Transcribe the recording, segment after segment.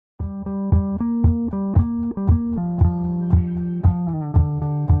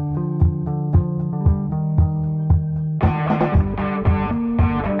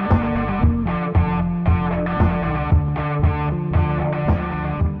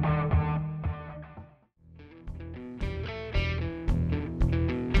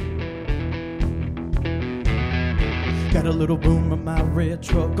Got a little boom in my red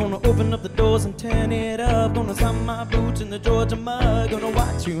truck. Gonna open up the doors and turn it up. Gonna sign my boots in the Georgia mud. Gonna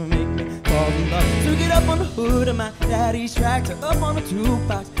watch you make me fall in love. So get up on the hood of my daddy's tractor, up on the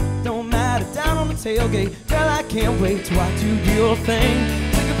jukebox, don't matter, down on the tailgate. Girl, I can't wait to watch you do your thing.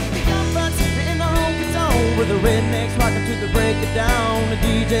 Take a big front sitting on honky tonk with the rednecks rocking to the break it down. The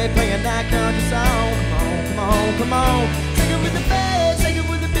DJ playing that country song. Come on, come on, come on. Take it with the bass, take it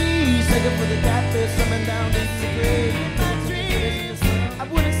with the beats, take it with the catfish coming down this grave. My dreams, I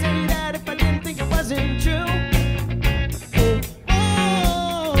wouldn't say that if I didn't think it wasn't true.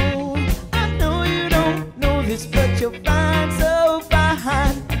 Oh, I know you don't know this, but you're fine, so fine,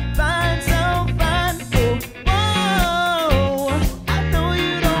 fine, so fine. Oh, I know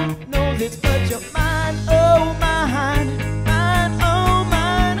you don't know this, but you're mine, oh mine, mine, oh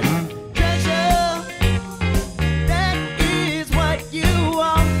mine. Treasure, that is what you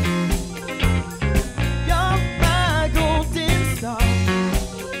are. You're my golden star.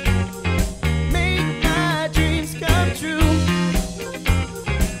 Make my dreams come true.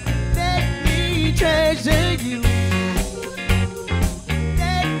 Let me treasure you.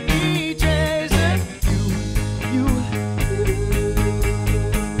 Let me treasure you.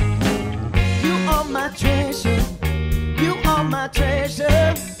 You are my treasure. You are my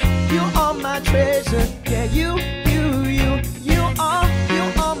treasure. You are my treasure. Yeah, you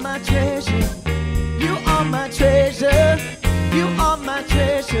are my treasure. You are my treasure. You are my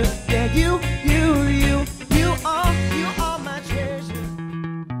treasure. Yeah, you are my treasure.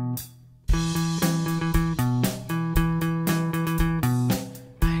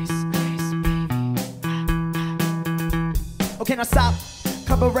 Ice, ice, baby. Okay, now stop.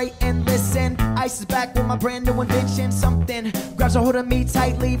 Collaborate and listen. Ice is back with my brand new invention. Something grabs a hold of me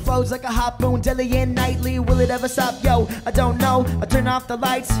tightly, flows like a harpoon daily and nightly. Will it ever stop? Yo, I don't know. I turn off the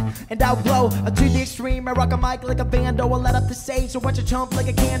lights and I'll glow to the extreme. I rock a mic like a vandal. I light up the stage, so watch a chump like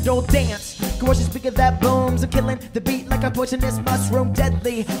a candle dance. Go watch the speaker that booms. I'm killing the beat like a poisonous mushroom,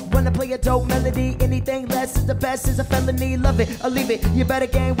 deadly. When I play a dope melody, anything less is the best is a felony. Love it or leave it. You better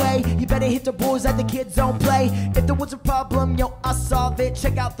gain weight. You better hit the rules that the kids don't play. If there was a problem, yo, I'll solve it.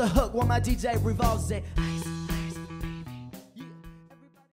 Check out the hook while my DJ revolves it.